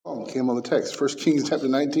came on the text. 1 Kings chapter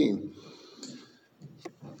 19.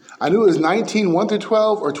 I knew it was 19, 1 through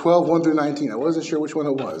 12, or 12, 1 through 19. I wasn't sure which one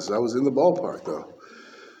it was. I was in the ballpark, though.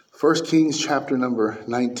 1 Kings chapter number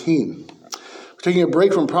 19. We're taking a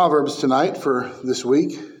break from Proverbs tonight for this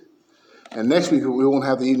week. And next week we won't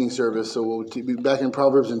have the evening service, so we'll be back in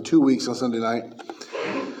Proverbs in 2 weeks on Sunday night.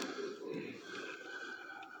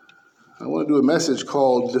 I want to do a message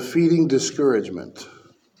called Defeating Discouragement.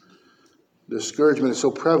 Discouragement is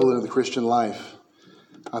so prevalent in the Christian life.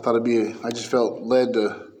 I just felt led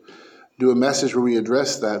to do a message where we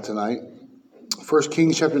address that tonight. 1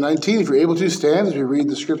 Kings chapter 19, if you're able to stand as we read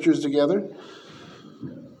the scriptures together.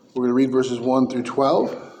 We're going to read verses 1 through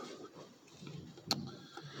 12.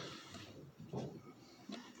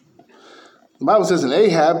 The Bible says, and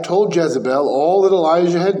Ahab told Jezebel all that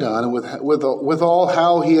Elijah had done, and with all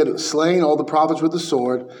how he had slain all the prophets with the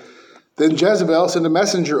sword. Then Jezebel sent a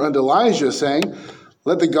messenger unto Elijah, saying,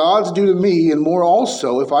 let the gods do to me, and more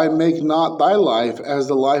also, if I make not thy life as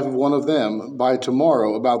the life of one of them by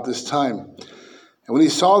tomorrow about this time. And when he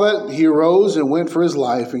saw that, he arose and went for his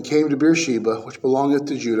life, and came to Beersheba, which belongeth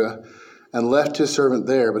to Judah, and left his servant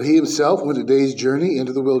there. But he himself went a day's journey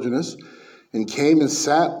into the wilderness, and came and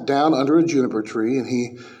sat down under a juniper tree, and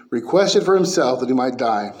he requested for himself that he might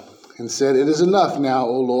die, and said, it is enough now,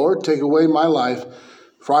 O Lord, take away my life,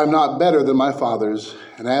 for I am not better than my fathers.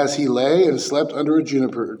 And as he lay and slept under a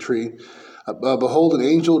juniper tree, behold, an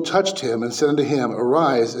angel touched him and said unto him,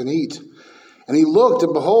 arise and eat. And he looked,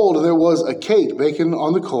 and behold, and there was a cake baken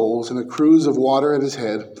on the coals, and a cruse of water at his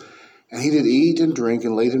head. And he did eat and drink,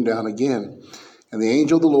 and laid him down again. And the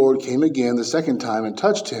angel of the Lord came again the second time, and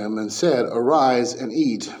touched him, and said, arise and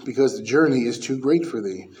eat, because the journey is too great for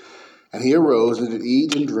thee. And he arose, and did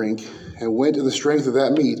eat and drink, and went in the strength of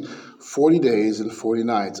that meat 40 days and 40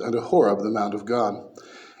 nights unto Horeb, the mount of God.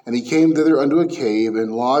 And he came thither unto a cave,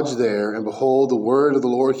 and lodged there. And behold, the word of the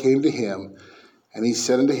Lord came to him. And he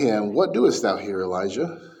said unto him, what doest thou here,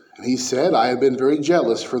 Elijah? And he said, I have been very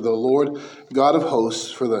jealous for the Lord God of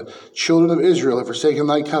hosts, for the children of Israel have forsaken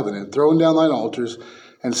thy covenant, thrown down thine altars,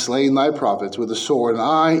 and slain thy prophets with the sword. And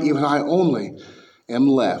I, even I only, am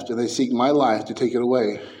left, and they seek my life to take it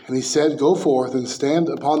away. And he said, go forth and stand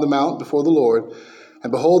upon the mount before the Lord.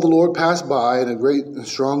 And behold, the Lord passed by, and a great and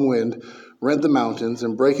strong wind rent the mountains,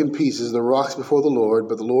 and brake in pieces the rocks before the Lord,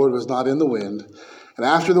 but the Lord was not in the wind. And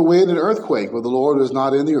after the wind, an earthquake, but the Lord was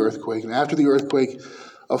not in the earthquake. And after the earthquake,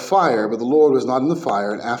 a fire, but the Lord was not in the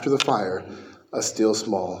fire. And after the fire, a still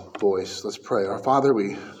small voice. Let's pray. Our Father,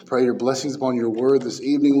 we pray your blessings upon your word this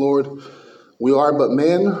evening, Lord. We are but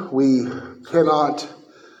men. We cannot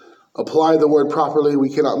apply the word properly. We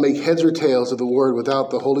cannot make heads or tails of the word without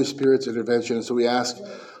the Holy Spirit's intervention. And so we ask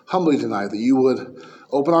humbly tonight that you would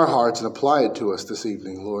open our hearts and apply it to us this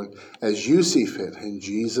evening, Lord, as you see fit. In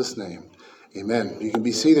Jesus' name, amen. You can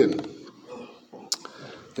be seated.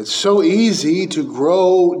 It's so easy to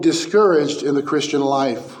grow discouraged in the Christian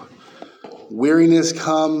life. Weariness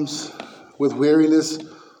comes. With weariness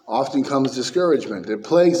often comes discouragement. It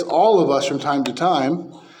plagues all of us from time to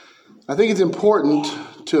time. I think it's important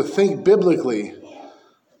to think biblically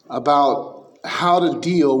about how to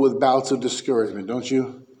deal with bouts of discouragement, don't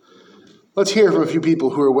you? Let's hear from a few people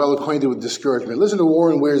who are well acquainted with discouragement. Listen to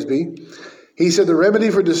Warren Wiersbe. He said, the remedy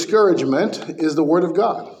for discouragement is the Word of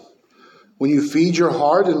God. When you feed your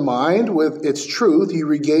heart and mind with its truth, you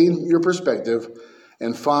regain your perspective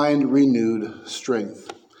and find renewed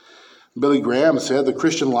strength. Billy Graham said, the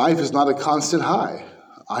Christian life is not a constant high.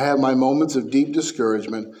 I have my moments of deep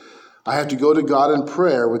discouragement. I have to go to God in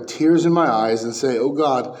prayer with tears in my eyes and say, oh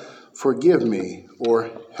God, forgive me or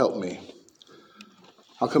help me.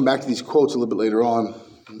 I'll come back to these quotes a little bit later on.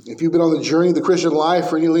 If you've been on the journey of the Christian life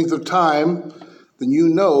for any length of time, then you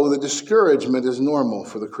know that discouragement is normal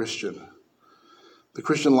for the Christian. The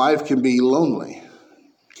Christian life can be lonely,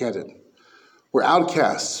 can't it? We're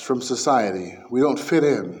outcasts from society. We don't fit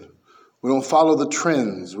in. We don't follow the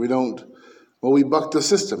trends. We buck the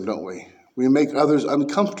system, don't we? We make others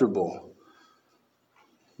uncomfortable.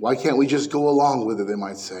 Why can't we just go along with it, they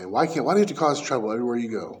might say. Why do you have to cause trouble everywhere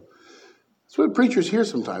you go? That's what preachers hear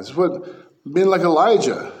sometimes. It's what men like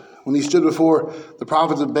Elijah, when he stood before the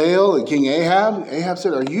prophets of Baal and King Ahab, Ahab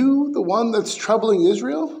said, are you the one that's troubling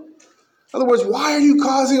Israel? In other words, why are you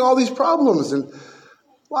causing all these problems? And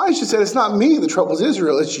Elijah said, it's not me that troubles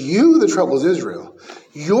Israel. It's you that troubles Israel.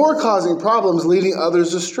 You're causing problems, leading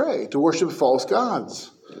others astray to worship false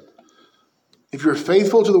gods. If you're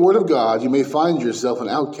faithful to the word of God, you may find yourself an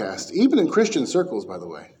outcast, even in Christian circles, by the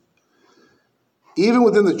way. Even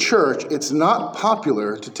within the church, it's not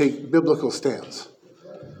popular to take biblical stance.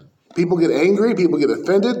 People get angry, people get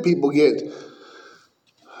offended, people get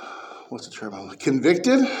what's the term?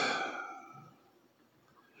 Convicted.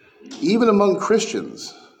 Even among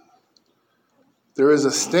Christians, there is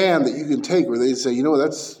a stand that you can take where they say, you know,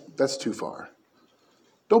 that's too far.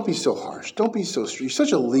 Don't be so harsh. Don't be so strict. You're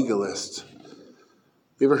such a legalist.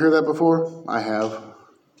 You ever heard that before? I have.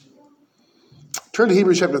 Turn to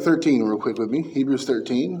Hebrews chapter 13 real quick with me. Hebrews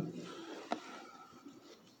 13.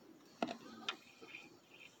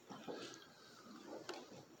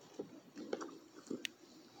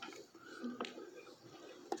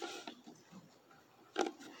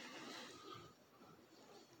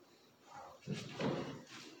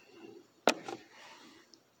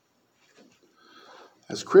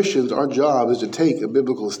 As Christians, our job is to take a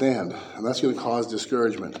biblical stand, and that's going to cause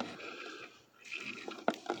discouragement.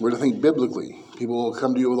 We're to think biblically. People will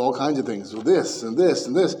come to you with all kinds of things. Well, this and this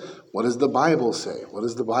and this. What does the Bible say? What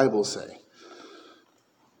does the Bible say?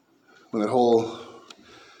 When that whole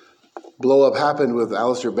blow-up happened with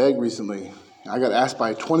Alistair Begg recently, I got asked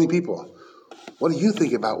by 20 people, what do you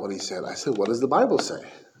think about what he said? I said, what does the Bible say?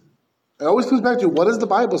 It always comes back to, what does the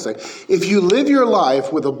Bible say? If you live your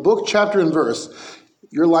life with a book, chapter, and verse,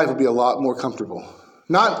 your life will be a lot more comfortable.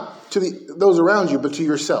 Not to those around you, but to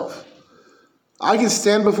yourself. I can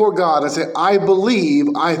stand before God and say,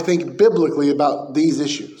 I think biblically about these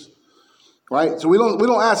issues. Right? So we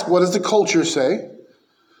don't ask, what does the culture say?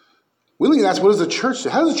 We don't even ask, what does the church say?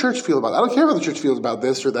 How does the church feel about it? I don't care how the church feels about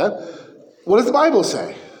this or that. What does the Bible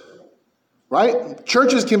say? Right?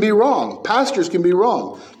 Churches can be wrong. Pastors can be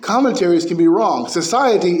wrong. Commentaries can be wrong.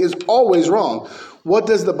 Society is always wrong. What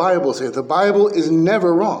does the Bible say? The Bible is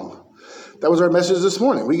never wrong. That was our message this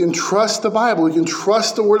morning. We can trust the Bible. We can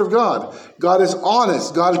trust the Word of God. God is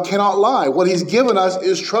honest. God cannot lie. What He's given us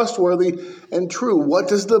is trustworthy and true. What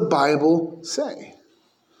does the Bible say?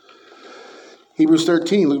 Hebrews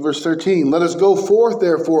 13, look at verse 13. Let us go forth,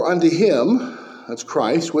 therefore, unto Him, that's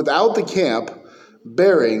Christ, without the camp,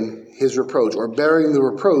 bearing His reproach, or bearing the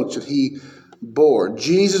reproach that He bore.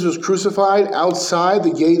 Jesus was crucified outside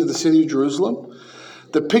the gate of the city of Jerusalem.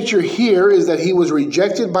 The picture here is that He was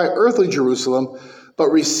rejected by earthly Jerusalem, but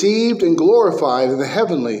received and glorified in the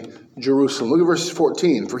heavenly Jerusalem. Look at verse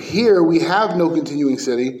 14. For here we have no continuing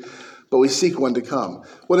city, but we seek one to come.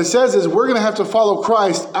 What it says is we're going to have to follow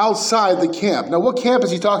Christ outside the camp. Now, what camp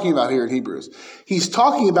is he talking about here in Hebrews? He's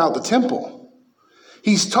talking about the temple.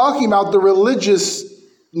 He's talking about the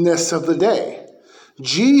religiousness of the day.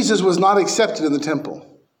 Jesus was not accepted in the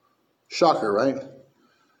temple. Shocker, right?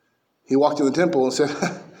 He walked in the temple and said,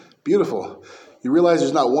 beautiful. You realize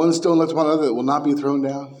there's not one stone left upon another that will not be thrown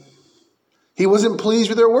down? He wasn't pleased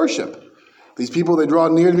with their worship. These people, they draw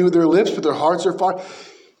near to me with their lips, but their hearts are far.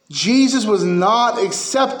 Jesus was not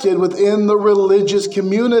accepted within the religious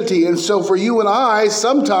community. And so for you and I,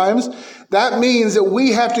 sometimes that means that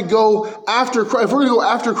we have to go after Christ. If we're going to go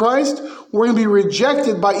after Christ, we're going to be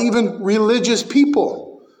rejected by even religious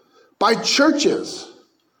people, by churches.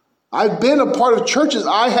 I've been a part of churches.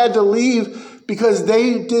 I had to leave because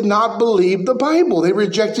they did not believe the Bible. They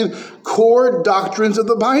rejected core doctrines of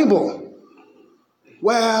the Bible.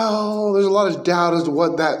 Well, there's a lot of doubt as to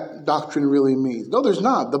what that doctrine really means. No, there's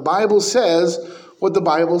not. The Bible says what the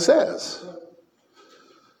Bible says.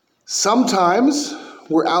 Sometimes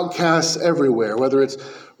we're outcasts everywhere, whether it's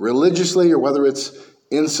religiously or whether it's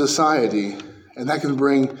in society, and that can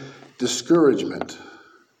bring discouragement.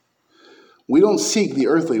 We don't seek the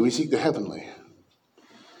earthly, we seek the heavenly.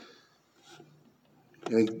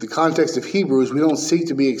 In the context of Hebrews, we don't seek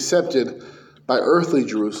to be accepted by earthly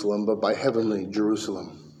Jerusalem, but by heavenly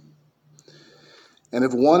Jerusalem. And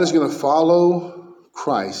if one is going to follow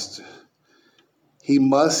Christ, he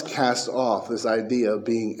must cast off this idea of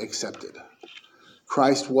being accepted.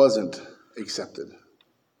 Christ wasn't accepted.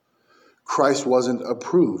 Christ wasn't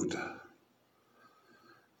approved.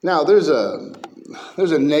 Now, there's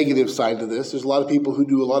a negative side to this. There's a lot of people who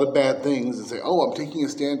do a lot of bad things and say, oh, I'm taking a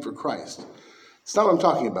stand for Christ. It's not what I'm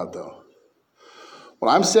talking about, though. What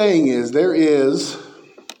I'm saying is there is,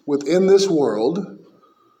 within this world,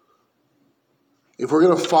 if we're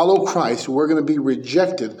going to follow Christ, we're going to be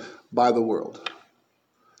rejected by the world.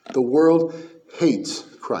 The world hates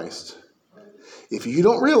Christ. If you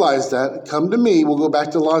don't realize that, come to me. We'll go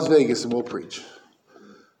back to Las Vegas and we'll preach.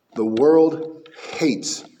 The world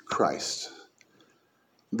hates Christ.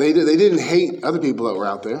 They didn't hate other people that were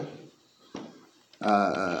out there.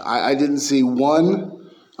 I didn't see one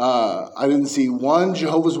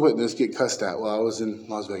Jehovah's Witness get cussed at while I was in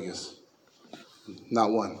Las Vegas.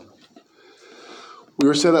 Not one. We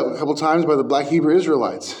were set up a couple times by the Black Hebrew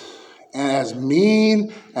Israelites. And as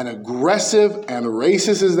mean and aggressive and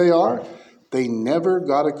racist as they are, they never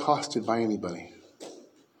got accosted by anybody.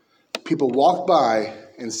 People walked by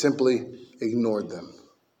and simply ignored them.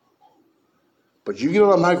 But you get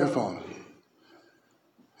on a microphone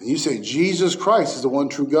and you say, Jesus Christ is the one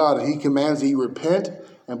true God, and he commands that you repent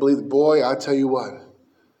and believe. Boy, I tell you what,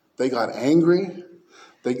 they got angry.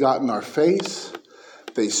 They got in our face.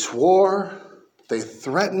 They swore. They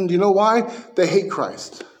threatened. You know why? They hate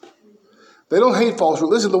Christ. They don't hate false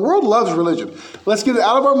religion. Listen, the world loves religion. Let's get it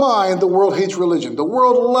out of our mind. The world hates religion. The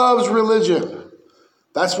world loves religion.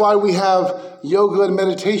 That's why we have yoga and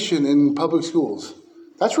meditation in public schools.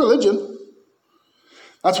 That's religion.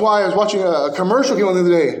 That's why I was watching a commercial came on the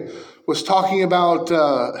other day, was talking about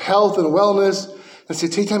health and wellness, and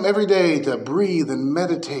said take time every day to breathe and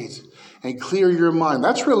meditate and clear your mind.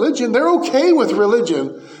 That's religion. They're okay with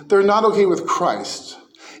religion. They're not okay with Christ.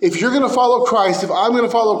 If you're going to follow Christ, if I'm going to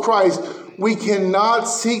follow Christ, we cannot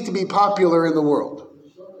seek to be popular in the world.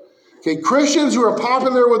 Okay, Christians who are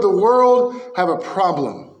popular with the world have a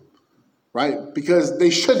problem, right? Because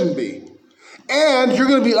they shouldn't be. And you're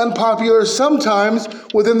going to be unpopular sometimes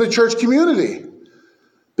within the church community.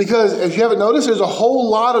 Because if you haven't noticed, there's a whole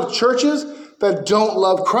lot of churches that don't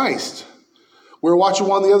love Christ. We were watching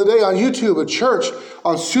one the other day on YouTube, a church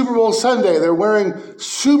on Super Bowl Sunday. They're wearing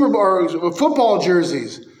football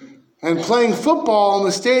jerseys and playing football on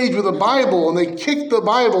the stage with a Bible, and they kick the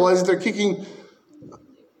Bible as they're kicking.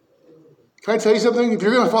 Can I tell you something? If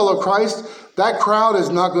you're going to follow Christ, that crowd is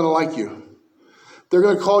not going to like you. They're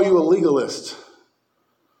going to call you a legalist.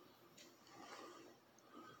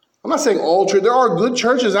 I'm not saying all churches. There are good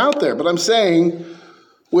churches out there, but I'm saying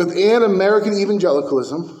within American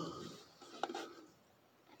evangelicalism,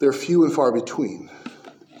 they're few and far between.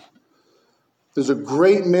 There's a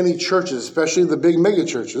great many churches, especially the big mega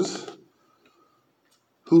churches,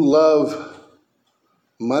 who love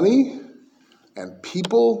money and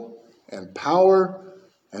people and power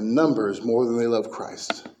and numbers more than they love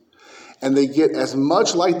Christ. And they get as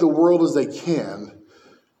much like the world as they can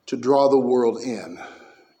to draw the world in.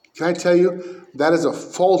 Can I tell you, that is a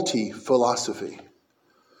faulty philosophy.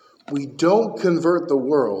 We don't convert the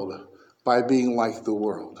world by being like the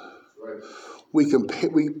world. Right. We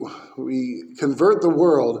convert the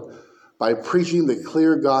world by preaching the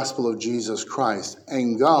clear gospel of Jesus Christ,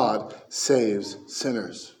 and God saves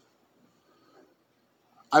sinners.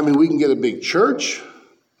 I mean, we can get a big church.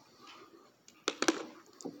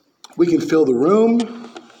 We can fill the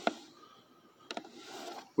room.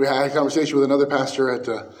 We had a conversation with another pastor at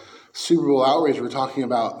the Super Bowl Outreach. We were talking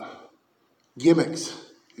about gimmicks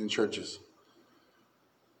in churches.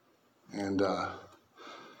 And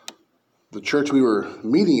the church we were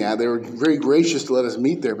meeting at, they were very gracious to let us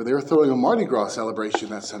meet there, but they were throwing a Mardi Gras celebration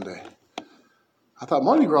that Sunday. I thought,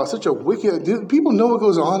 Mardi Gras is such a wicked... Do people know what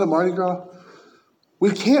goes on at Mardi Gras?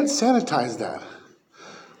 We can't sanitize that.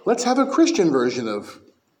 Let's have a Christian version of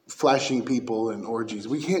flashing people and orgies.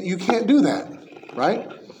 You can't do that, right?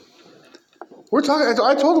 We're talking.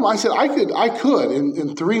 I told him, I said, I could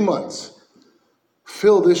in 3 months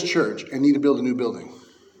fill this church and need to build a new building.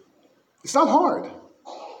 It's not hard.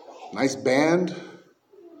 Nice band,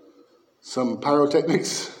 some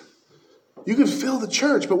pyrotechnics. You can fill the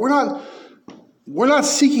church, but we're not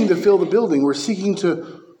seeking to fill the building. We're seeking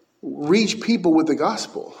to reach people with the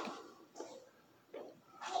gospel.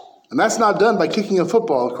 And that's not done by kicking a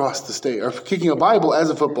football across the stage, or kicking a Bible as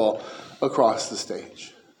a football across the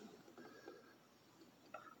stage.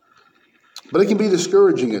 But it can be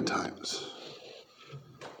discouraging at times.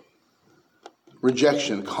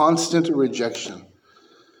 Rejection, constant rejection.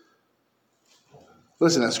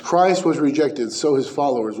 Listen, as Christ was rejected, so his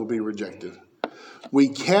followers will be rejected. We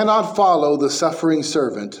cannot follow the suffering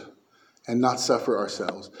servant and not suffer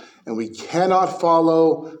ourselves. And we cannot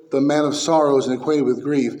follow the man of sorrows and acquainted with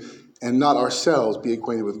grief and not ourselves be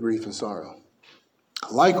acquainted with grief and sorrow.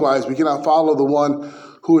 Likewise, we cannot follow the one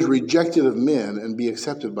who is rejected of men and be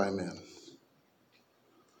accepted by men.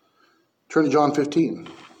 Turn to John 15.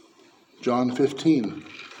 John 15,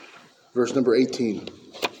 verse number 18.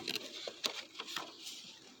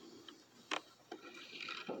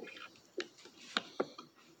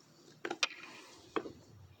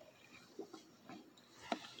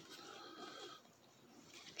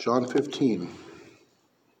 John 15.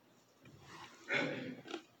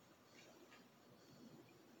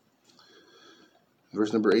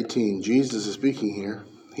 Verse number 18. Jesus is speaking here.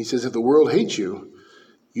 He says, if the world hates you,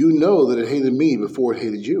 you know that it hated me before it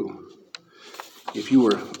hated you. If you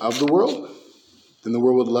were of the world, then the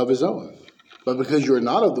world would love his own. But because you are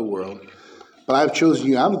not of the world, but I have chosen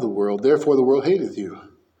you out of the world, therefore the world hateth you.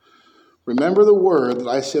 Remember the word that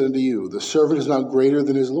I said unto you, the servant is not greater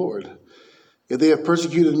than his Lord. If they have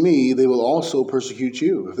persecuted me, they will also persecute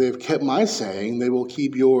you. If they have kept my saying, they will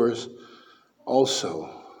keep yours also.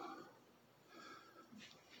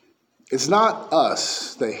 It's not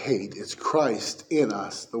us they hate, it's Christ in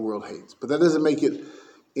us the world hates. But that doesn't make it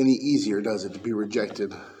any easier, does it, to be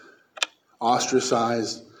rejected,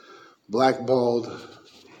 ostracized, blackballed.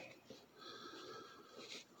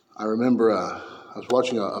 I remember I was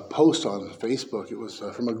watching a post on Facebook. It was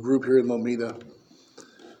from a group here in Lomita.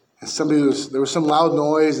 And there was some loud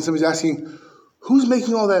noise, and somebody's asking, who's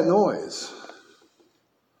making all that noise?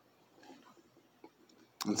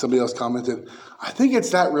 And somebody else commented, I think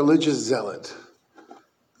it's that religious zealot.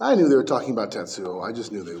 I knew they were talking about Tetsuo. I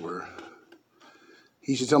just knew they were.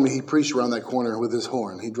 He should tell me he preached around that corner with his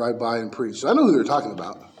horn. He'd drive by and preach. So I know who they're talking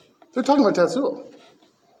about. They're talking about Tetsuo.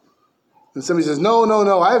 And somebody says,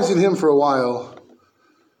 no, I haven't seen him for a while.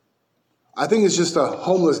 I think it's just a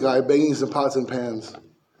homeless guy banging some pots and pans.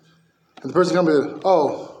 And the person comes to,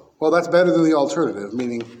 oh, well, that's better than the alternative,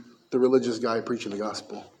 meaning the religious guy preaching the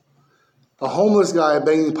gospel. A homeless guy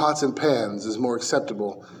banging pots and pans is more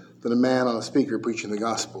acceptable than a man on a speaker preaching the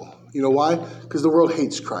gospel. You know why? Because the world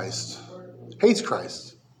hates Christ. Hates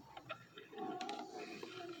Christ.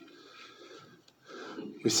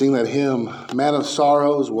 We sing that hymn, Man of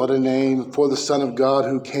Sorrows, what a name, for the Son of God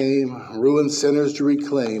who came, ruined sinners to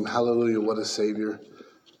reclaim. Hallelujah, what a Savior.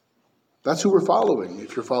 That's who we're following.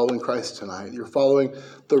 If you're following Christ tonight, you're following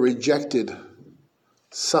the rejected,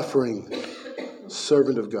 suffering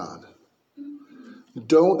servant of God.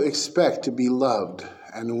 Don't expect to be loved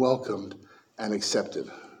and welcomed and accepted.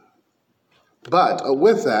 But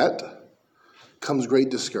with that comes great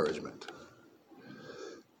discouragement.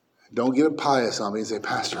 Don't get pious on me and say,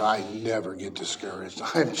 Pastor, I never get discouraged.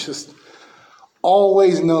 I'm just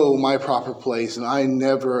always know my proper place, and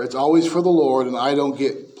it's always for the Lord, and I don't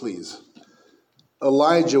get, please.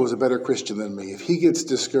 Elijah was a better Christian than me. If he gets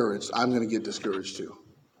discouraged, I'm going to get discouraged too.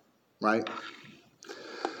 Right?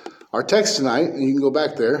 Our text tonight, and you can go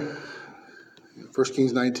back there, 1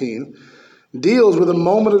 Kings 19, deals with a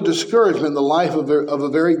moment of discouragement in the life of a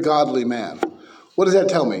very godly man. What does that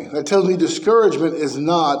tell me? That tells me discouragement is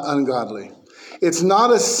not ungodly. It's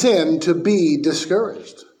not a sin to be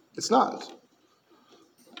discouraged. It's not.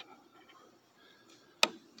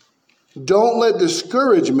 Don't let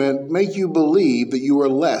discouragement make you believe that you are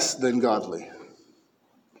less than godly.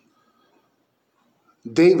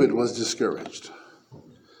 David was discouraged.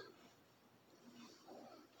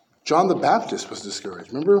 John the Baptist was discouraged.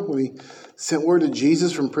 Remember when he sent word to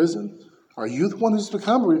Jesus from prison? Are you the one who's to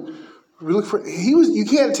come? We look for. You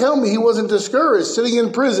can't tell me he wasn't discouraged, sitting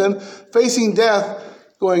in prison, facing death,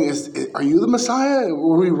 going, are you the Messiah?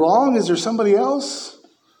 Were we wrong? Is there somebody else?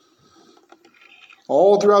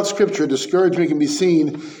 All throughout Scripture, discouragement can be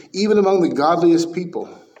seen even among the godliest people.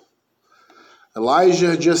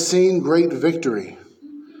 Elijah had just seen great victory.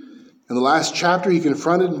 In the last chapter, he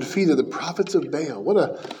confronted and defeated the prophets of Baal.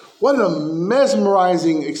 What a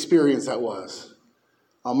mesmerizing experience that was.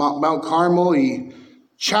 On Mount Carmel, he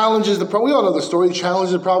challenges we all know the story. He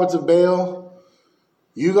challenges the prophets of Baal.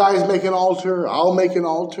 You guys make an altar, I'll make an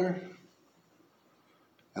altar.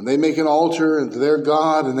 And they make an altar to their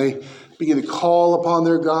God, and they begin to call upon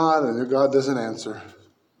their God, and their God doesn't answer.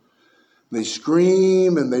 They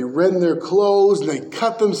scream, and they rend their clothes, and they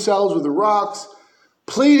cut themselves with the rocks,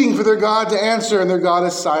 pleading for their God to answer, and their God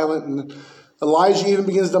is silent. And Elijah even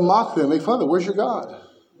begins to mock them, make fun of them. Where's your God?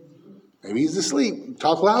 Maybe he's asleep.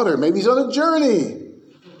 Talk louder. Maybe he's on a journey.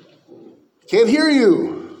 Can't hear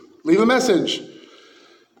you. Leave a message.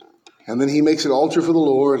 And then he makes an altar for the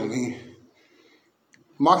Lord, and he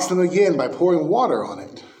mocks them again by pouring water on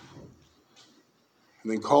it.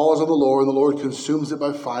 And then calls on the Lord, and the Lord consumes it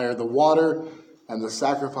by fire, the water and the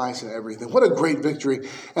sacrifice and everything. What a great victory.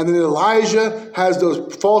 And then Elijah has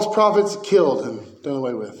those false prophets killed and done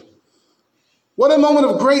away with. What a moment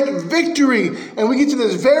of great victory. And we get to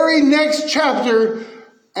this very next chapter,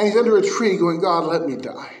 and he's under a tree going, God, let me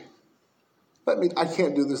die. I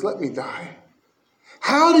can't do this. Let me die.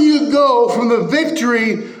 How do you go from the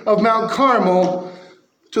victory of Mount Carmel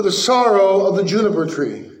to the sorrow of the juniper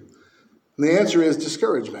tree? And the answer is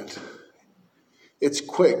discouragement. It's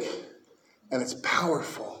quick and it's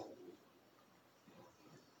powerful.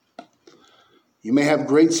 You may have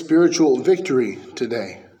great spiritual victory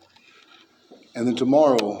today, and then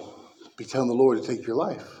tomorrow be telling the Lord to take your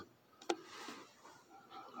life.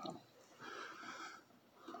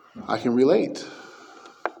 I can relate.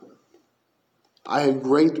 I had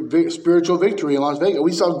great spiritual victory in Las Vegas.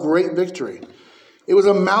 We saw great victory. It was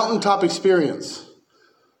a mountaintop experience.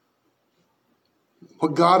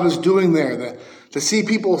 What God was doing there, to see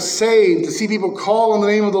people saved, to see people call on the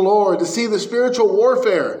name of the Lord, to see the spiritual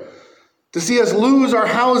warfare, to see us lose our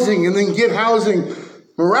housing and then get housing.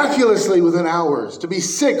 miraculously within hours, to be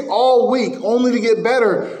sick all week, only to get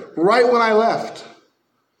better right when I left.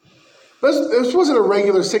 This wasn't a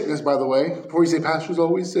regular sickness, by the way. Before you say, Pastor's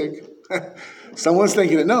always sick. Someone's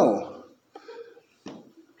thinking it. No.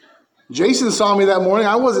 Jason saw me that morning.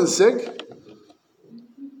 I wasn't sick.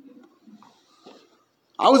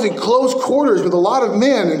 I was in close quarters with a lot of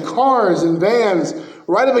men and cars and vans.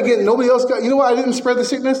 Right up against, nobody else got, you know why I didn't spread the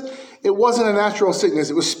sickness? It wasn't a natural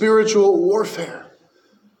sickness. It was spiritual warfare.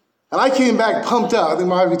 And I came back pumped up. I think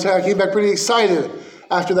my wife came back pretty excited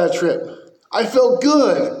after that trip. I felt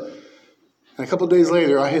good. And a couple of days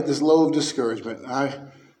later, I hit this low of discouragement. I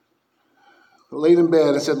laid in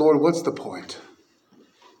bed and said, Lord, what's the point?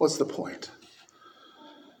 What's the point?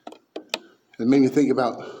 It made me think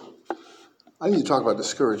about, I need to talk about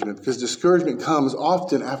discouragement, because discouragement comes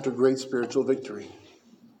often after great spiritual victory.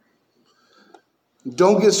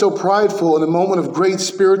 Don't get so prideful in a moment of great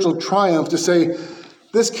spiritual triumph to say,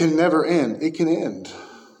 this can never end. It can end.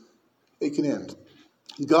 It can end.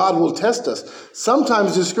 God will test us.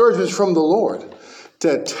 Sometimes discouragement is from the Lord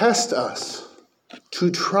to test us,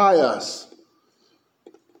 to try us,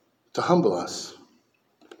 to humble us.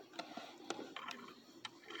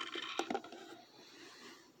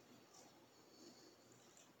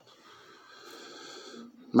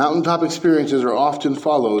 Mountaintop experiences are often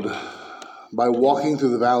followed by walking through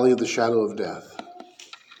the valley of the shadow of death.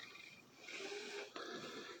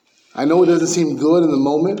 I know it doesn't seem good in the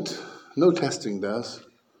moment. No testing does.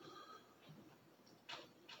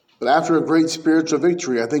 But after a great spiritual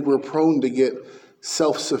victory, I think we're prone to get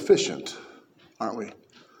self-sufficient, aren't we?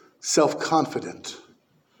 Self-confident.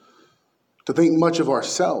 To think much of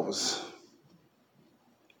ourselves.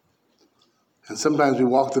 And sometimes we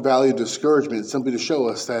walk the valley of discouragement simply to show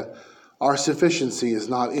us that our sufficiency is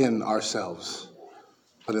not in ourselves,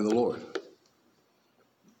 but in the Lord.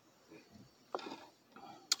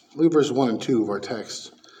 Look at verse 1 and 2 of our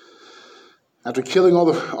text. After killing all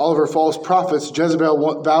of her false prophets,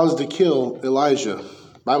 Jezebel vows to kill Elijah.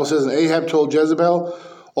 The Bible says, and Ahab told Jezebel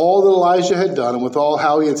all that Elijah had done, and withal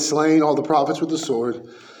how he had slain all the prophets with the sword.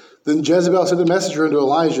 Then Jezebel sent a messenger unto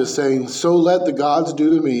Elijah, saying, so let the gods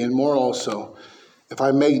do to me, and more also, if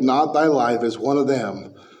I make not thy life as one of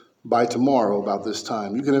them by tomorrow about this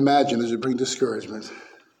time. You can imagine as it brings discouragement.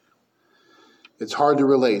 It's hard to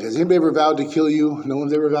relate. Has anybody ever vowed to kill you? No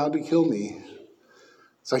one's ever vowed to kill me.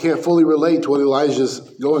 So I can't fully relate to what Elijah's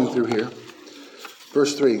going through here.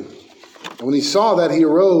 Verse 3. And when he saw that, he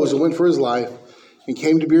arose and went for his life, and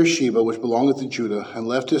came to Beersheba, which belongeth to Judah, and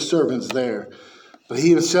left his servants there. But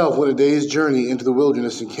he himself went a day's journey into the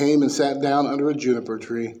wilderness, and came and sat down under a juniper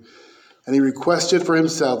tree. And he requested for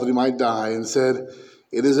himself that he might die, and said,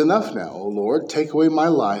 it is enough now, O Lord, take away my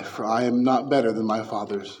life, for I am not better than my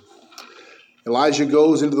fathers. Elijah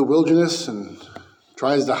goes into the wilderness and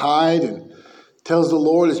tries to hide and tells the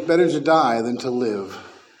Lord it's better to die than to live.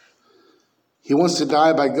 He wants to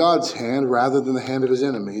die by God's hand rather than the hand of his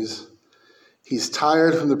enemies. He's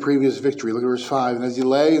tired from the previous victory. Look at verse 5. And as he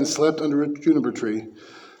lay and slept under a juniper tree,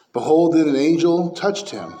 behold, then an angel touched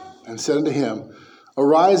him and said unto him,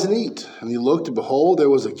 arise and eat. And he looked, and behold, there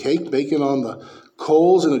was a cake baking on the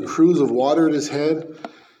coals and a cruse of water at his head.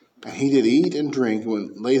 And he did eat and drink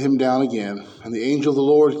and laid him down again. And the angel of the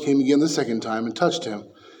Lord came again the second time and touched him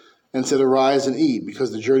and said, arise and eat,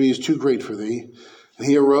 because the journey is too great for thee. And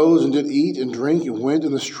he arose and did eat and drink and went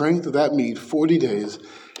in the strength of that meat 40 days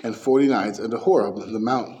and 40 nights unto Horeb, the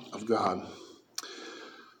mount of God.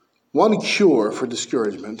 One cure for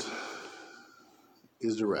discouragement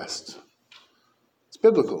is to rest. It's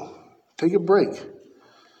biblical. Take a break.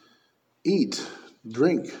 Eat,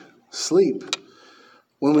 drink, sleep.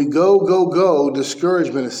 When we go,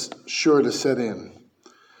 discouragement is sure to set in.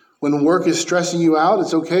 When work is stressing you out,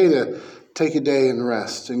 it's okay to take a day and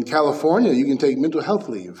rest. In California, you can take mental health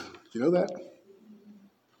leave. Do you know that?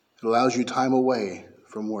 It allows you time away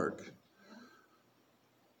from work.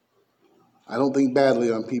 I don't think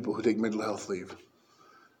badly on people who take mental health leave.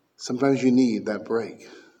 Sometimes you need that break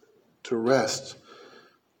to rest,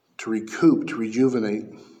 to recoup, to rejuvenate.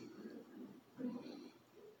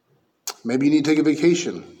 Maybe you need to take a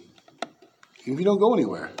vacation, even if you don't go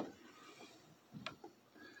anywhere.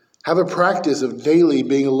 Have a practice of daily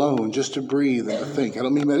being alone, just to breathe and to think. I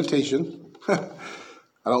don't mean meditation. I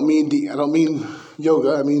don't mean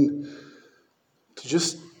yoga. I mean to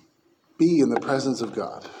just be in the presence of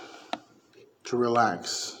God, to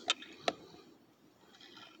relax.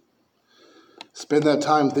 Spend that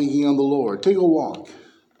time thinking on the Lord. Take a walk.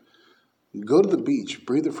 Go to the beach.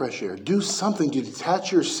 Breathe the fresh air. Do something to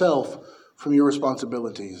detach yourself from your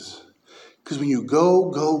responsibilities. Because when you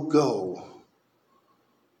go,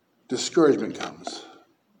 discouragement comes.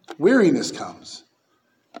 Weariness comes,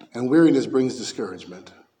 and weariness brings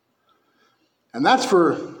discouragement. And that's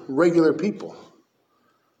for regular people.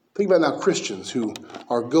 Think about now Christians who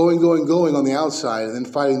are going on the outside and then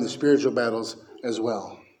fighting the spiritual battles as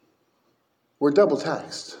well. We're double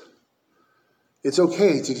taxed. It's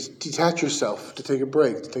okay to detach yourself, to take a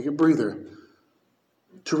break, to take a breather,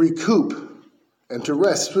 to recoup and to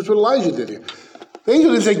rest. That's what Elijah did here. The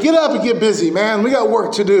angel didn't say, get up and get busy, man. We got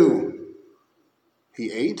work to do.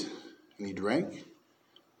 He ate and he drank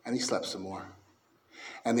and he slept some more.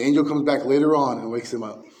 And the angel comes back later on and wakes him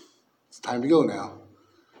up. It's time to go now.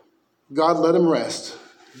 God let him rest.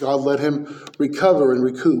 God let him recover and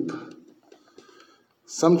recoup.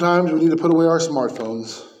 Sometimes we need to put away our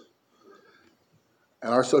smartphones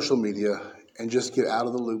and our social media and just get out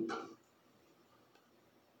of the loop.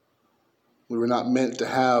 We were not meant to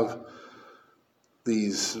have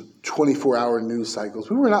these 24-hour news cycles.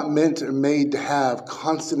 We were not meant or made to have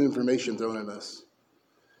constant information thrown at us.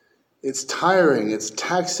 It's tiring, it's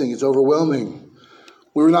taxing, it's overwhelming.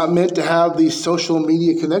 We were not meant to have these social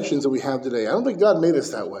media connections that we have today. I don't think God made us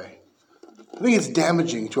that way. I think it's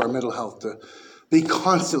damaging to our mental health to be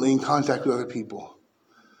constantly in contact with other people.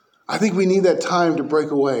 I think we need that time to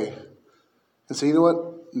break away and say, you know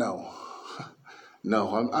what? No.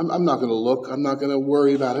 No, I'm not going to look. I'm not going to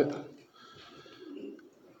worry about it.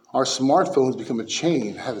 Our smartphones become a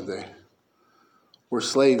chain, haven't they? We're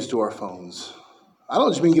slaves to our phones. I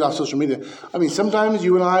don't just mean get off social media. I mean, sometimes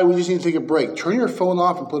you and I, we just need to take a break. Turn your phone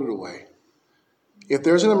off and put it away. If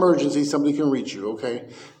there's an emergency, somebody can reach you, okay?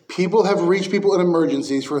 People have reached people in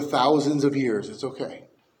emergencies for thousands of years. It's okay.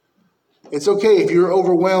 It's okay if you're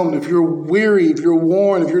overwhelmed, if you're weary, if you're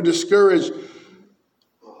worn, if you're discouraged.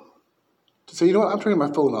 To say, you know what, I'm turning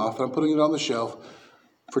my phone off and I'm putting it on the shelf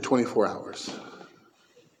for 24 hours.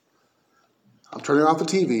 I'm turning off the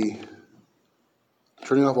TV,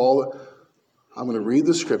 turning off I'm going to read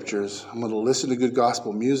the scriptures. I'm going to listen to good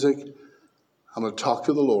gospel music. I'm going to talk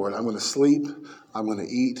to the Lord. I'm going to sleep. I'm going to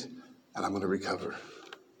eat. And I'm going to recover.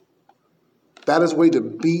 That is a way to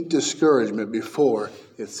beat discouragement before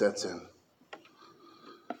it sets in.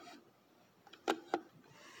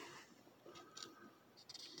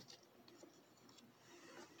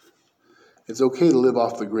 It's okay to live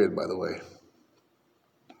off the grid, by the way.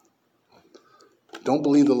 Don't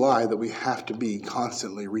believe the lie that we have to be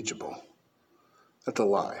constantly reachable. That's a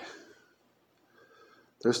lie.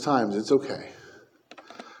 There's times it's okay.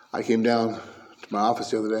 I came down to my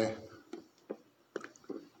office the other day.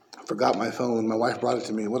 I forgot my phone. My wife brought it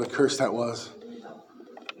to me. What a curse that was.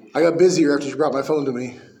 I got busier after she brought my phone to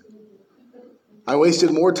me. I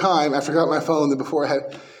wasted more time after I got my phone than before I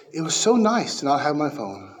had. It was so nice to not have my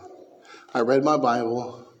phone. I read my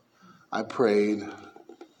Bible. I prayed.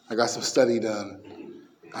 I got some study done.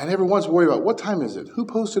 I never once worried about what time is it? Who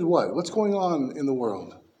posted what? What's going on in the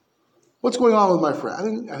world? What's going on with my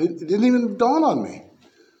friend? It didn't even dawn on me.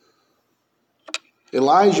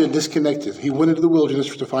 Elijah disconnected. He went into the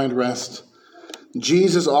wilderness to find rest.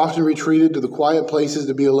 Jesus often retreated to the quiet places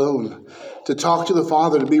to be alone, to talk to the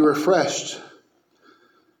Father, to be refreshed.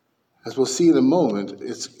 As we'll see in a moment,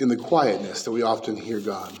 it's in the quietness that we often hear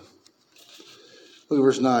God. Look at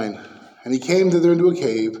verse 9. And he came thither into a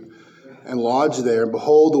cave and lodged there. And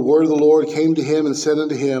behold, the word of the Lord came to him and said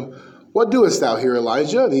unto him, What doest thou here,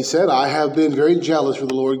 Elijah? And he said, I have been very jealous for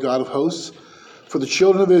the Lord God of hosts, for the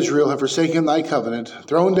children of Israel have forsaken thy covenant,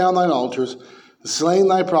 thrown down thine altars, and slain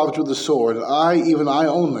thy prophets with the sword. And I, even I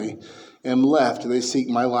only, am left, and they seek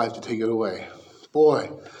my life to take it away.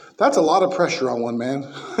 Boy, that's a lot of pressure on one man.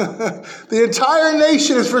 The entire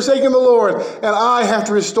nation has forsaken the Lord, and I have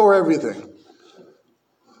to restore everything.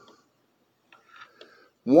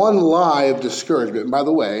 One lie of discouragement. And by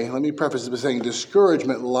the way, let me preface this by saying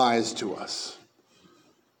discouragement lies to us.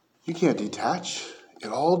 You can't detach. It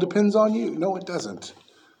all depends on you. No, it doesn't.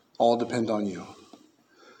 All depend on you.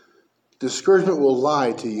 Discouragement will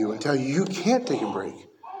lie to you and tell you you can't take a break.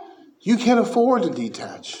 You can't afford to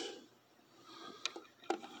detach.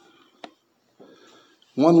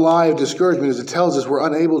 One lie of discouragement is it tells us we're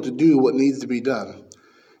unable to do what needs to be done.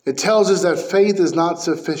 It tells us that faith is not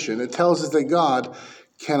sufficient. It tells us that God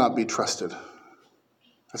cannot be trusted.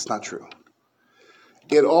 That's not true.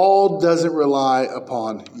 It all doesn't rely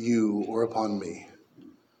upon you or upon me.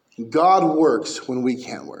 God works when we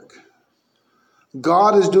can't work.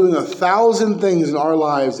 God is doing 1,000 things in our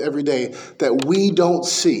lives every day that we don't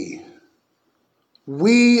see.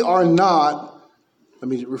 We are not, let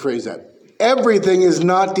me rephrase that. Everything is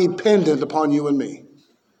not dependent upon you and me.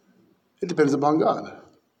 It depends upon God.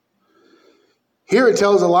 Here it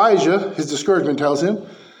tells Elijah, his discouragement tells him,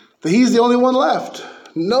 that he's the only one left.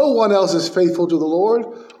 No one else is faithful to the Lord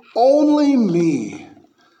Only me.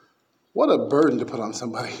 What a burden to put on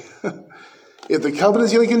somebody. If the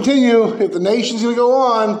covenant's going to continue, if the nation's going to go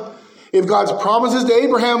on, if God's promises to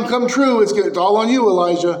Abraham come true, it's all on you,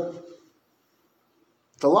 Elijah.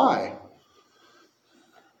 It's a lie.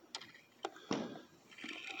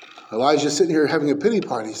 Elijah's sitting here having a pity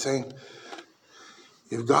party saying,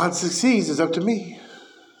 if God succeeds, it's up to me.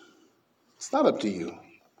 It's not up to you.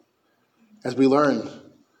 As we learn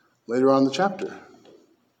later on in the chapter.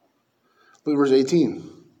 Look at verse 18.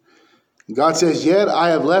 God says, yet I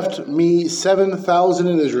have left me 7,000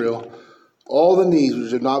 in Israel, all the knees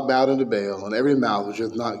which have not bowed unto Baal, and every mouth which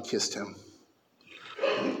hath not kissed him.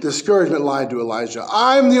 Discouragement lied to Elijah.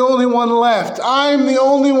 I'm the only one left. I'm the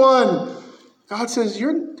only one. God says,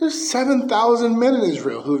 there's 7,000 men in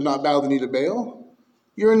Israel who have not bowed the knee to Baal.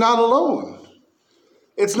 You're not alone.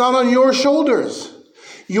 It's not on your shoulders.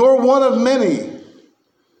 You're one of many.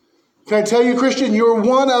 Can I tell you, Christian, you're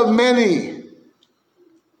one of many.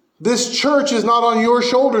 This church is not on your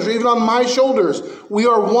shoulders or even on my shoulders. We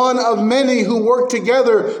are one of many who work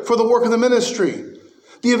together for the work of the ministry.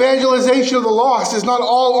 The evangelization of the lost is not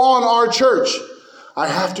all on our church. I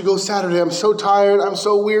have to go Saturday. I'm so tired. I'm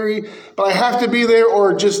so weary. But I have to be there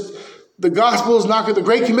or just the gospel is not good. The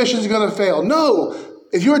Great Commission is going to fail. No.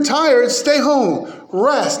 If you're tired, stay home.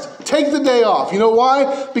 Rest. Take the day off. You know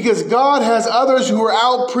why? Because God has others who are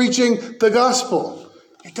out preaching the gospel.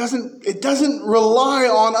 It doesn't rely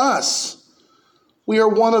on us. We are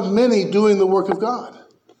one of many doing the work of God.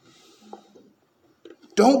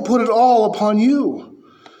 Don't put it all upon you.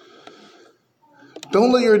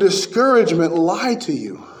 Don't let your discouragement lie to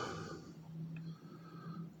you.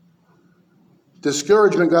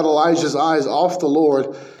 Discouragement got Elijah's eyes off the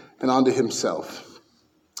Lord and onto himself.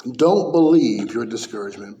 Don't believe your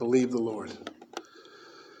discouragement. Believe the Lord.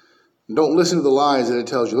 Don't listen to the lies that it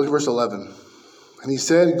tells you. Look at verse 11. And he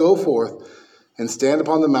said, go forth and stand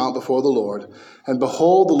upon the mount before the Lord. And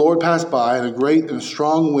behold, the Lord passed by, and a great and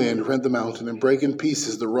strong wind rent the mountain and brake in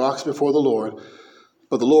pieces the rocks before the Lord.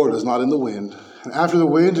 But the Lord was not in the wind. And after the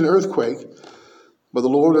wind, an earthquake. But the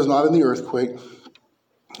Lord was not in the earthquake.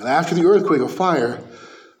 And after the earthquake, a fire.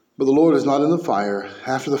 But the Lord is not in the fire.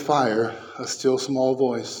 After the fire, a still small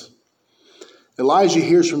voice. Elijah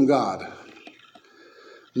hears from God.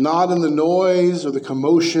 Not in the noise or the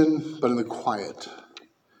commotion, but in the quiet.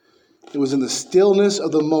 It was in the stillness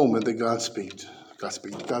of the moment that God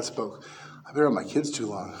spoke. I've been around my kids too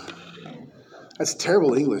long. That's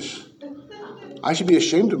terrible English. I should be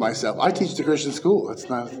ashamed of myself. I teach the Christian school. That's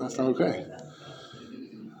not okay.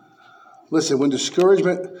 Listen, when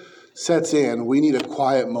discouragement sets in, we need a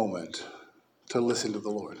quiet moment to listen to the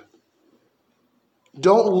Lord.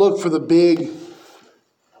 Don't look for the big,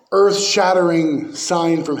 earth-shattering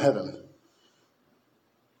sign from heaven.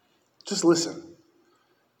 Just listen.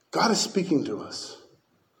 God is speaking to us.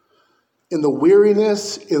 In the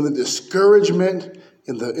weariness, in the discouragement,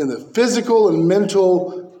 in the physical and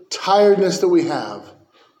mental tiredness that we have,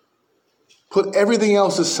 put everything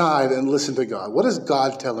else aside and listen to God. What is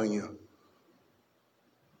God telling you?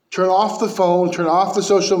 Turn off the phone, turn off the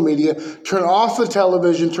social media, turn off the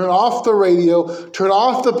television, turn off the radio, turn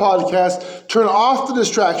off the podcast, turn off the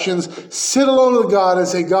distractions, sit alone with God and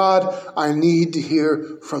say, God, I need to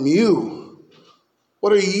hear from you.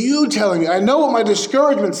 What are you telling me? I know what my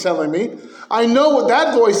discouragement's telling me. I know what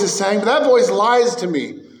that voice is saying, but that voice lies to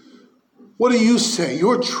me. What do you say?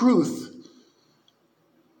 Your truth.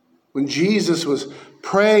 When Jesus was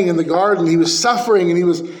praying in the garden, he was suffering and he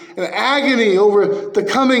was in agony over the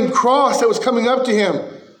coming cross that was coming up to him.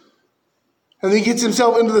 And he gets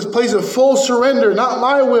himself into this place of full surrender. Not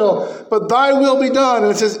my will, but thy will be done.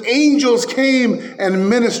 And it says angels came and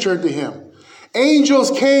ministered to him.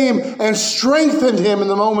 Angels came and strengthened him in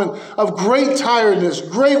the moment of great tiredness,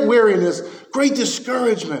 great weariness, great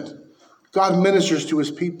discouragement. God ministers to his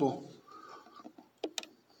people.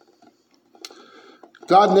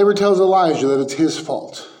 God never tells Elijah that it's his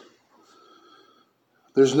fault.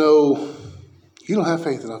 There's no, you don't have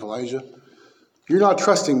faith enough, Elijah. You're not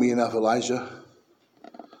trusting me enough, Elijah.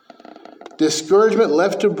 Discouragement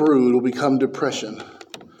left to brood will become depression.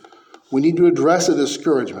 We need to address the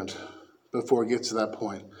discouragement before it gets to that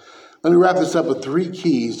point. Let me wrap this up with 3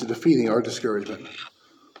 keys to defeating our discouragement.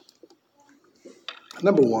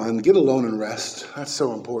 Number 1, get alone and rest. That's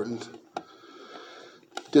so important.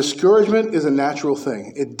 Discouragement is a natural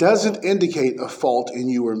thing. It doesn't indicate a fault in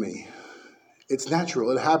you or me. It's natural.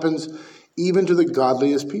 It happens even to the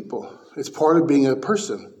godliest people. It's part of being a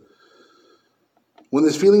person. When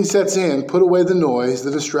this feeling sets in, put away the noise,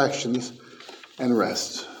 the distractions, and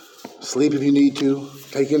rest. Sleep if you need to.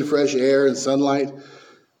 Take in fresh air and sunlight.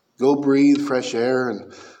 Go breathe fresh air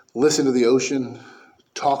and listen to the ocean,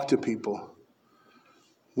 talk to people.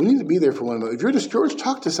 We need to be there for one another. If you're discouraged,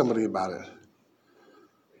 talk to somebody about it.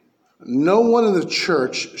 No one in the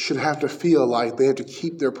church should have to feel like they have to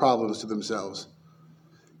keep their problems to themselves.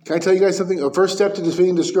 Can I tell you guys something? A first step to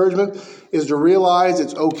defeating discouragement is to realize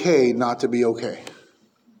it's okay not to be okay.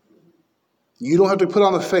 You don't have to put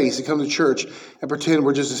on the face and come to church and pretend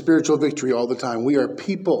we're just a spiritual victory all the time. We are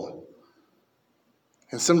people.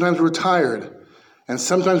 And sometimes we're tired. And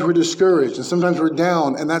sometimes we're discouraged. And sometimes we're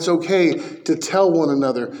down. And that's okay to tell one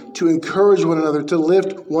another, to encourage one another, to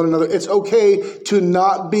lift one another. It's okay to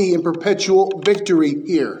not be in perpetual victory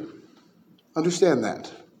here. Understand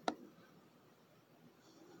that.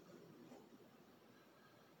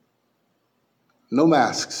 No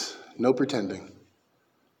masks. No pretending.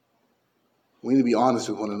 We need to be honest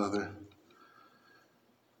with one another.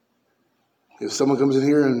 If someone comes in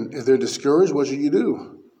here and if they're discouraged, what should you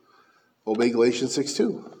do? Obey Galatians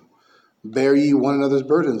 6:2. Bear ye one another's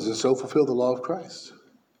burdens and so fulfill the law of Christ.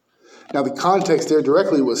 Now the context there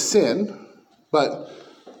directly was sin, but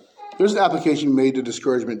there's an application made to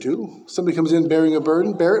discouragement too. Somebody comes in bearing a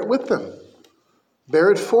burden, bear it with them.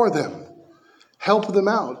 Bear it for them. Help them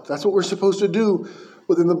out. That's what we're supposed to do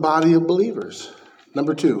within the body of believers.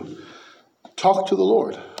 Number 2. Talk to the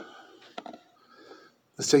Lord.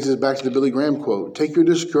 This takes us back to the Billy Graham quote. Take your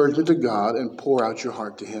discouragement to God and pour out your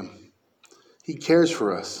heart to Him. He cares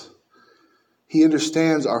for us. He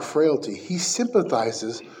understands our frailty. He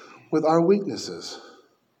sympathizes with our weaknesses.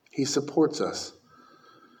 He supports us.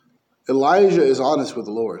 Elijah is honest with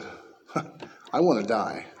the Lord. I want to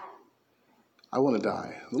die. I want to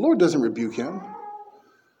die. The Lord doesn't rebuke him.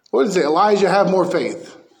 What does it say? Elijah, have more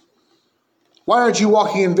faith. Why aren't you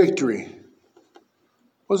walking in victory?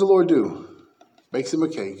 What does the Lord do? Bakes him a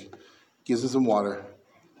cake, gives him some water,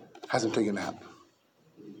 has him take a nap.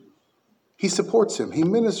 He supports him. He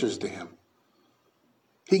ministers to him.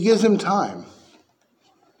 He gives him time.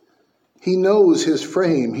 He knows his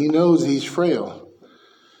frame. He knows he's frail.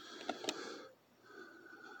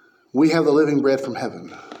 We have the living bread from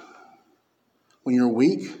heaven. When you're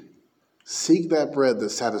weak, seek that bread that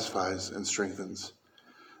satisfies and strengthens.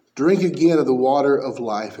 Drink again of the water of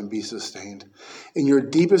life and be sustained. In your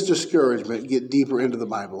deepest discouragement, get deeper into the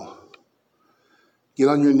Bible. Get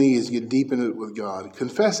on your knees, get deep in it with God.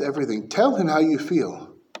 Confess everything. Tell him how you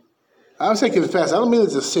feel. I don't say confess. I don't mean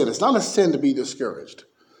it's a sin. It's not a sin to be discouraged.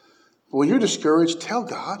 But when you're discouraged, tell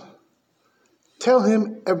God. Tell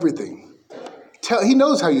him everything. He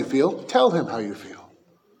knows how you feel. Tell him how you feel.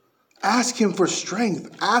 Ask him for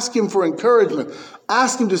strength. Ask him for encouragement.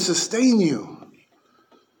 Ask him to sustain you.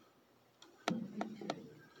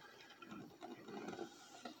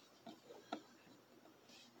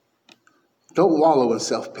 Don't wallow in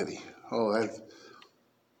self-pity. Oh,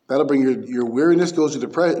 that'll bring your weariness goes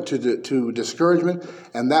to discouragement,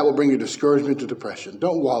 and that will bring your discouragement to depression.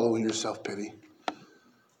 Don't wallow in your self-pity.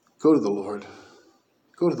 Go to the Lord.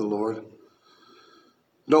 Go to the Lord.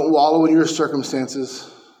 Don't wallow in your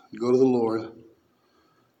circumstances. Go to the Lord.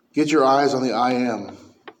 Get your eyes on the I am.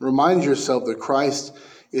 Remind yourself that Christ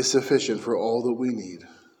is sufficient for all that we need.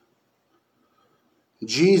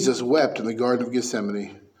 Jesus wept in the Garden of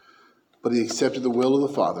Gethsemane, but he accepted the will of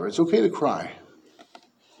the Father. It's okay to cry.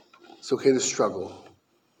 It's okay to struggle.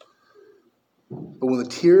 But when the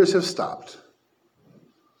tears have stopped,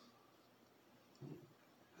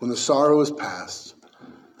 when the sorrow is past,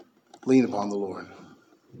 lean upon the Lord.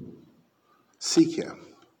 Seek him.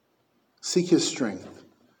 Seek his strength.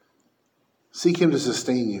 Seek him to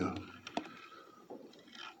sustain you.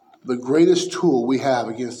 The greatest tool we have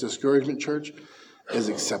against discouragement, church, is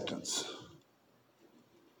acceptance.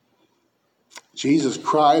 Jesus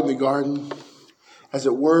cried in the garden, as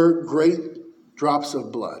it were, great drops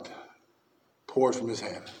of blood poured from his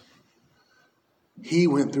head. He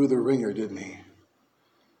went through the ringer, didn't he?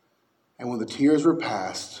 And when the tears were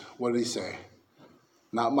past, what did he say?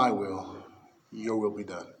 Not my will, your will be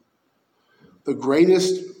done. The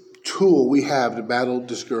greatest tool we have to battle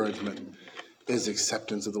discouragement is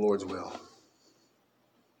acceptance of the Lord's will.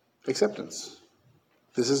 Acceptance.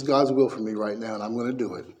 This is God's will for me right now, and I'm going to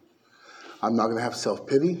do it. I'm not going to have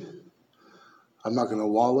self-pity. I'm not going to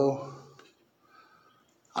wallow.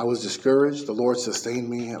 I was discouraged. The Lord sustained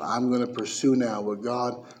me, and I'm going to pursue now what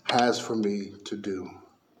God has for me to do.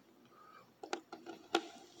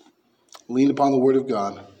 Lean upon the Word of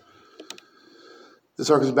God. This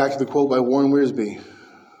harkens back to the quote by Warren Wiersbe.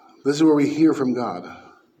 This is where we hear from God.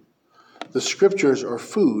 The Scriptures are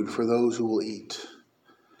food for those who will eat.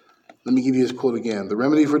 Let me give you his quote again. The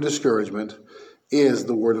remedy for discouragement is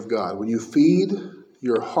the Word of God. When you feed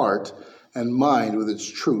your heart and mind with its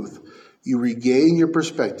truth, you regain your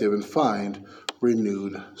perspective and find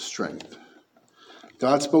renewed strength.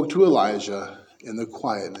 God spoke to Elijah in the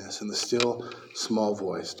quietness, in the still, small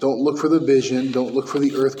voice. Don't look for the vision. Don't look for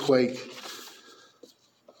the earthquake.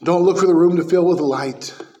 Don't look for the room to fill with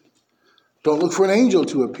light. Don't look for an angel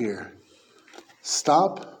to appear.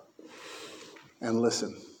 Stop and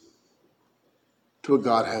listen to what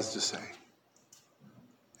God has to say.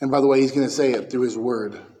 And by the way, he's going to say it through his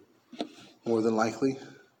word, more than likely.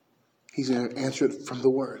 He's going to answer it from the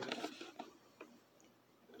word.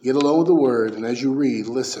 Get alone with the word, and as you read,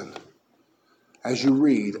 listen. As you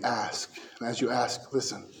read, ask. And as you ask,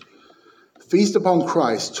 listen. Feast upon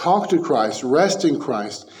Christ. Talk to Christ. Rest in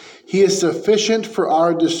Christ. He is sufficient for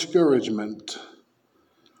our discouragement.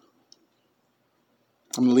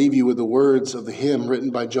 I'm going to leave you with the words of the hymn written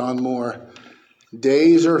by John Moore.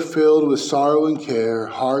 Days are filled with sorrow and care.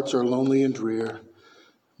 Hearts are lonely and drear.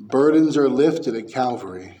 Burdens are lifted at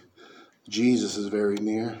Calvary. Jesus is very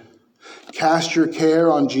near. Cast your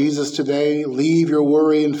care on Jesus today. Leave your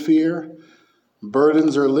worry and fear.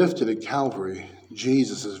 Burdens are lifted at Calvary.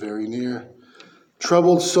 Jesus is very near.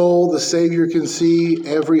 Troubled soul, the Savior can see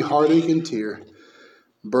every heartache and tear.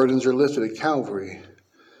 Burdens are lifted at Calvary.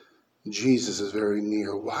 Jesus is very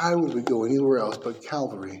near. Why would we go anywhere else but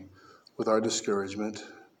Calvary with our discouragement?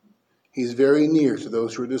 He's very near to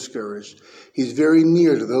those who are discouraged. He's very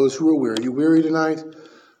near to those who are weary. Are you weary tonight?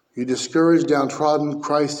 You're discouraged, downtrodden.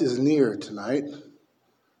 Christ is near tonight.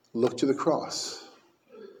 Look to the cross.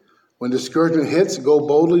 When discouragement hits, go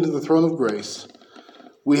boldly to the throne of grace.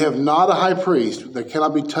 We have not a high priest that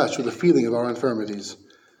cannot be touched with the feeling of our infirmities.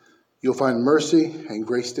 You'll find mercy and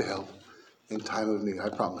grace to help in time of need. I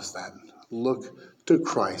promise that. Look to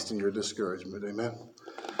Christ in your discouragement. Amen.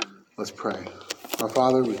 Let's pray. Our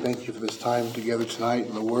Father, we thank you for this time together tonight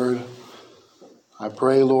in the Word. I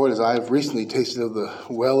pray, Lord, as I have recently tasted of the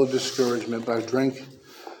well of discouragement, but I've drank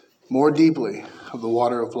more deeply of the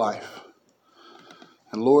water of life.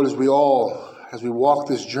 And Lord, as we walk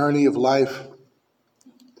this journey of life,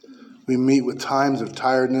 we meet with times of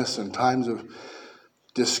tiredness and times of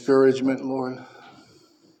discouragement, Lord.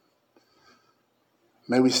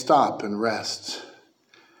 May we stop and rest.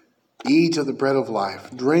 Eat of the bread of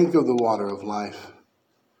life, drink of the water of life,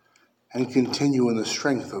 and continue in the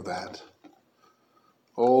strength of that.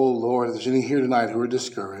 Oh, Lord, if there's any here tonight who are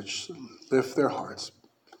discouraged, lift their hearts.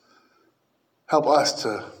 Help us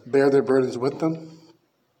to bear their burdens with them.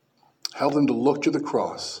 Help them to look to the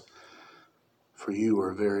cross, for you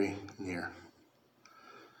are very near.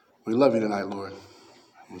 We love you tonight, Lord.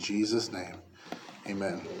 In Jesus' name,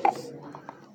 amen.